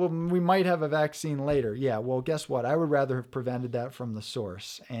 Oh, well, we might have a vaccine later. Yeah, well, guess what? I would rather have prevented that from the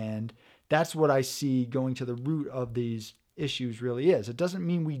source. And that's what I see going to the root of these issues really is. It doesn't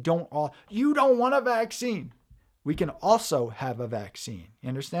mean you don't want a vaccine. We can also have a vaccine. You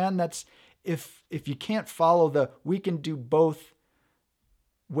understand? That's if you can't follow we can do both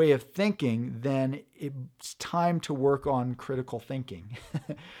way of thinking, then it's time to work on critical thinking.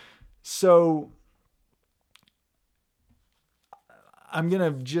 So I'm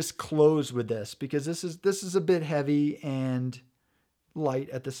going to just close with this because this is a bit heavy and light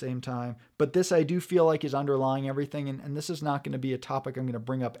at the same time. But this I do feel like is underlying everything. And this is not going to be a topic I'm going to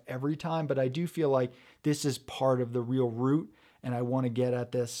bring up every time, but I do feel like this is part of the real root. And I want to get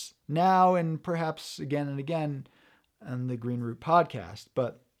at this now and perhaps again and again on the Green Root podcast.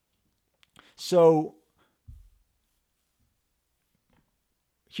 But so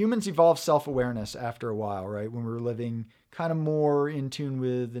humans evolve self-awareness after a while, right? When we were living kind of more in tune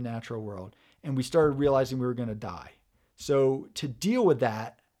with the natural world. And we started realizing we were going to die. So to deal with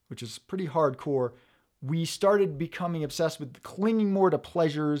that, which is pretty hardcore, we started becoming obsessed with clinging more to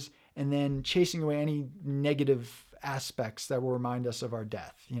pleasures and then chasing away any negative aspects that will remind us of our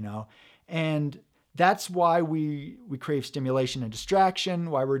death, And that's why we crave stimulation and distraction,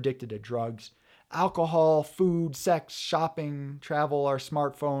 why we're addicted to drugs, alcohol, food, sex, shopping, travel, our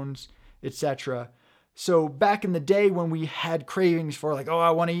smartphones, etc. So back in the day when we had cravings for like, oh, I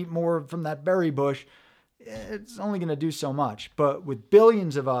want to eat more from that berry bush, it's only going to do so much. But with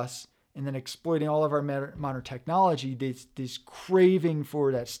billions of us and then exploiting all of our modern technology, this craving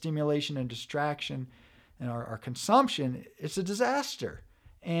for that stimulation and distraction and our consumption, it's a disaster.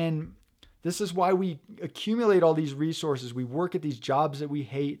 And this is why we accumulate all these resources. We work at these jobs that we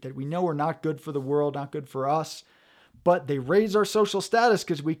hate, that we know are not good for the world, not good for us, but they raise our social status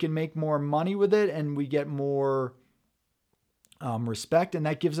because we can make more money with it and we get more respect, and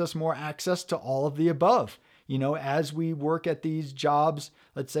that gives us more access to all of the above. As we work at these jobs,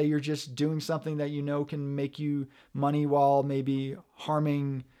 let's say you're just doing something that can make you money while maybe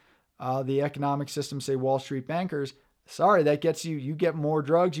harming the economic system, say Wall Street bankers. Sorry, that gets you get more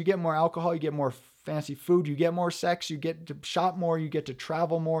drugs, you get more alcohol, you get more fancy food, you get more sex, you get to shop more, you get to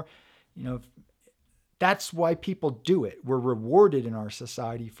travel more. That's why people do it. We're rewarded in our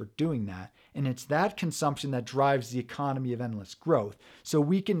society for doing that. And it's that consumption that drives the economy of endless growth. So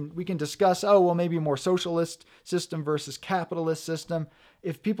we can discuss, maybe a more socialist system versus capitalist system.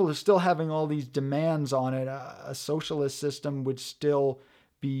 If people are still having all these demands on it, a socialist system would still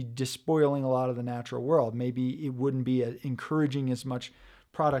be despoiling a lot of the natural world. Maybe it wouldn't be encouraging as much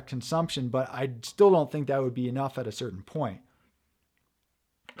product consumption, but I still don't think that would be enough at a certain point.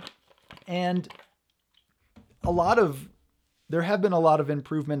 And there have been a lot of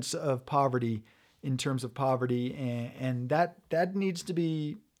improvements of poverty in terms of poverty, and that needs to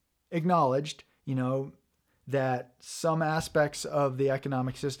be acknowledged, that some aspects of the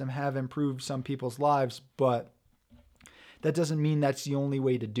economic system have improved some people's lives, but that doesn't mean that's the only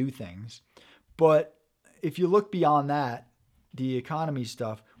way to do things. But if you look beyond that, the economy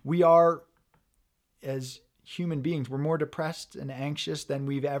stuff, we are, as human beings, we're more depressed and anxious than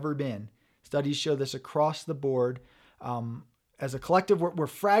we've ever been. Studies show this across the board. As a collective, we're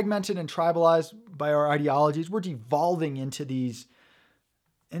fragmented and tribalized by our ideologies. We're devolving into these,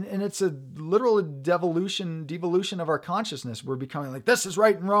 and it's a literal devolution of our consciousness. We're becoming like, this is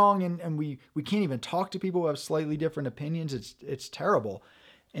right and wrong, and we can't even talk to people who have slightly different opinions. It's terrible.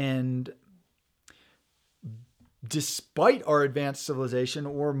 And despite our advanced civilization,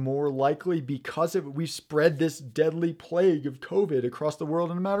 or more likely because of it, we've spread this deadly plague of COVID across the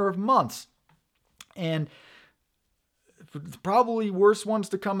world in a matter of months. And probably worse ones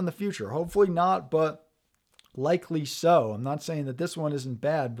to come in the future. Hopefully not, but likely so. I'm not saying that this one isn't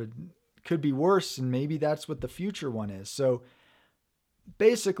bad, but it could be worse, and maybe that's what the future one is. So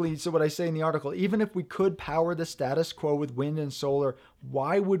basically, so what I say in the article, even if we could power the status quo with wind and solar,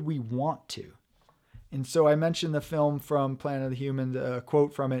 why would we want to? And so I mentioned the film from Planet of the Humans, a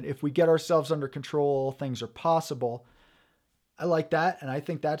quote from it: "If we get ourselves under control, all things are possible." I like that, and I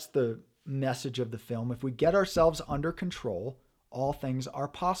think that's the message of the film. If we get ourselves under control, all things are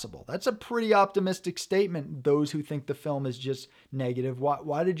possible. That's a pretty optimistic statement. Those who think the film is just negative,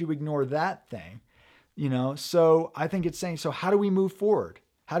 why did you ignore that thing? So I think it's saying, so how do we move forward?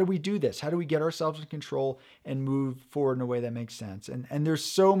 How do we do this? How do we get ourselves in control and move forward in a way that makes sense? And there's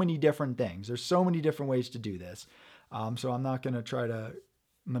so many different things. There's so many different ways to do this. So I'm not going to try to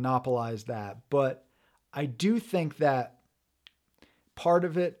monopolize that. But I do think that part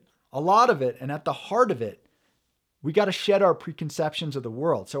of it, a lot of it, and at the heart of it, we got to shed our preconceptions of the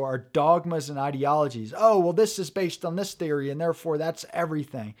world. So our dogmas and ideologies. Oh, well, this is based on this theory, and therefore that's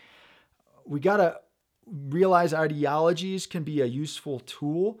everything. We got to realize ideologies can be a useful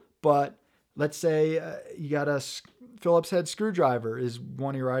tool, but let's say you got a Phillips head screwdriver is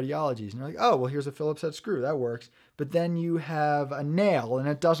one of your ideologies. And you're like, oh, well, here's a Phillips head screw. That works. But then you have a nail and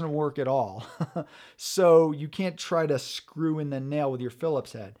it doesn't work at all. So you can't try to screw in the nail with your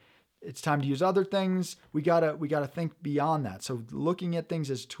Phillips head. It's time to use other things. We gotta think beyond that. So looking at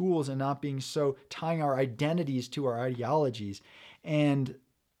things as tools and not being so tying our identities to our ideologies. And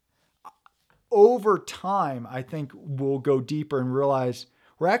over time, I think we'll go deeper and realize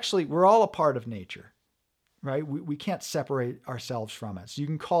we're all a part of nature, right? We can't separate ourselves from it. So you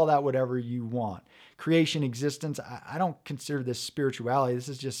can call that whatever you want. Creation, existence. I don't consider this spirituality. This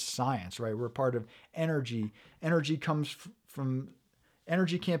is just science, right? We're part of energy. Energy comes from,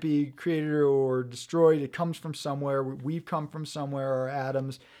 energy can't be created or destroyed. It comes from somewhere. We've come from somewhere, our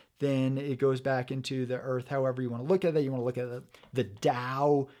atoms. Then it goes back into the earth, however you want to look at it. You want to look at the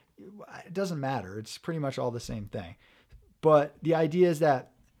Tao. It doesn't matter. It's pretty much all the same thing. But the idea is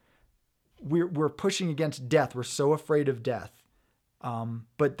that we're pushing against death. We're so afraid of death.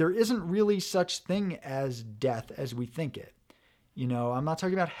 But there isn't really such thing as death as we think it. I'm not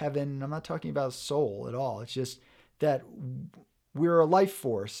talking about heaven. I'm not talking about soul at all. It's just that we're a life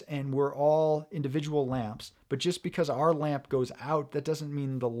force and we're all individual lamps. But just because our lamp goes out, that doesn't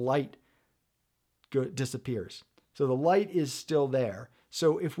mean the light disappears. So the light is still there.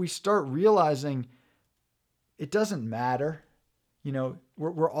 So if we start realizing it doesn't matter,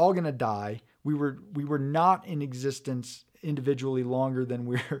 we're all going to die. We were not in existence individually longer than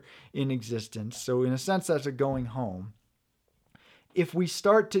we're in existence. So in a sense, that's a going home. If we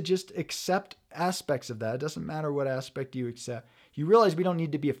start to just accept aspects of that, it doesn't matter what aspect you accept, you realize we don't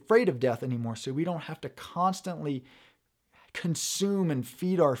need to be afraid of death anymore. So we don't have to constantly consume and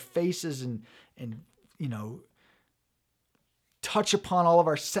feed our faces and touch upon all of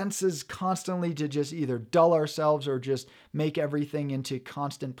our senses constantly to just either dull ourselves or just make everything into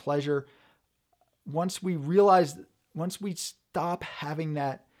constant pleasure. Once we stop having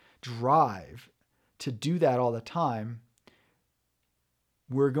that drive to do that all the time,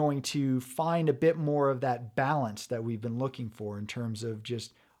 we're going to find a bit more of that balance that we've been looking for in terms of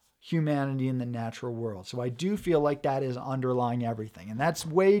just humanity in the natural world. So I do feel like that is underlying everything. And that's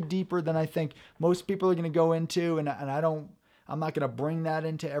way deeper than I think most people are going to go into. And I'm not going to bring that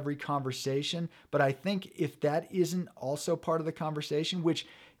into every conversation, but I think if that isn't also part of the conversation, which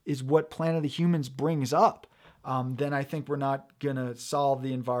is what Planet of the Humans brings up, then I think we're not going to solve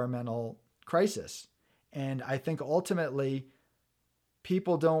the environmental crisis. And I think ultimately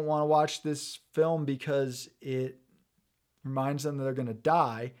people don't want to watch this film because it reminds them that they're going to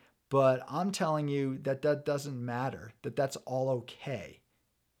die. But I'm telling you that doesn't matter, that's all okay.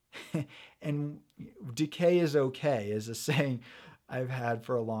 And decay is okay is a saying I've had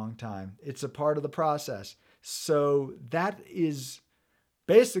for a long time. It's a part of the process. So that is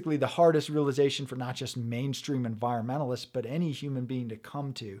basically the hardest realization for not just mainstream environmentalists, but any human being to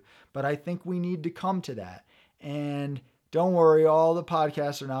come to. But I think we need to come to that. And don't worry, all the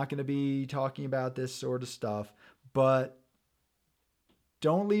podcasts are not going to be talking about this sort of stuff, but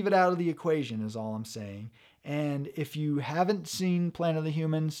don't leave it out of the equation is all I'm saying. And if you haven't seen Planet of the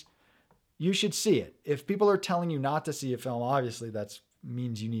Humans, you should see it. If people are telling you not to see a film, obviously that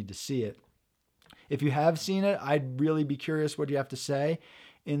means you need to see it. If you have seen it, I'd really be curious what you have to say.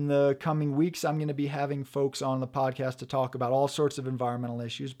 In the coming weeks, I'm going to be having folks on the podcast to talk about all sorts of environmental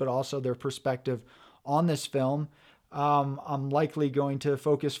issues, but also their perspective on this film. I'm likely going to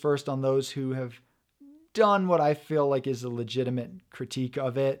focus first on those who have done what I feel like is a legitimate critique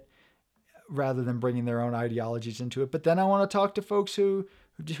of it, rather than bringing their own ideologies into it. But then I want to talk to folks who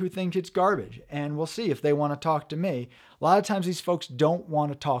think it's garbage, and we'll see if they want to talk to me. A lot of times these folks don't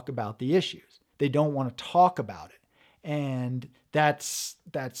want to talk about the issues. They don't want to talk about it. And that's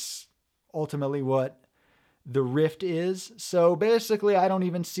ultimately what the rift is. So basically, I don't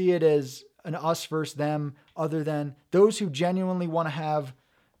even see it as an us versus them, other than those who genuinely want to have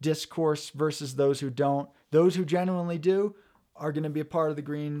discourse versus those who don't. Those who genuinely do are going to be a part of the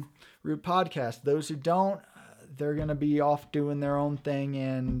Green Root podcast. Those who don't, they're going to be off doing their own thing,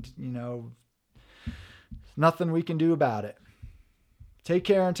 and, nothing we can do about it. Take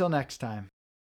care until next time.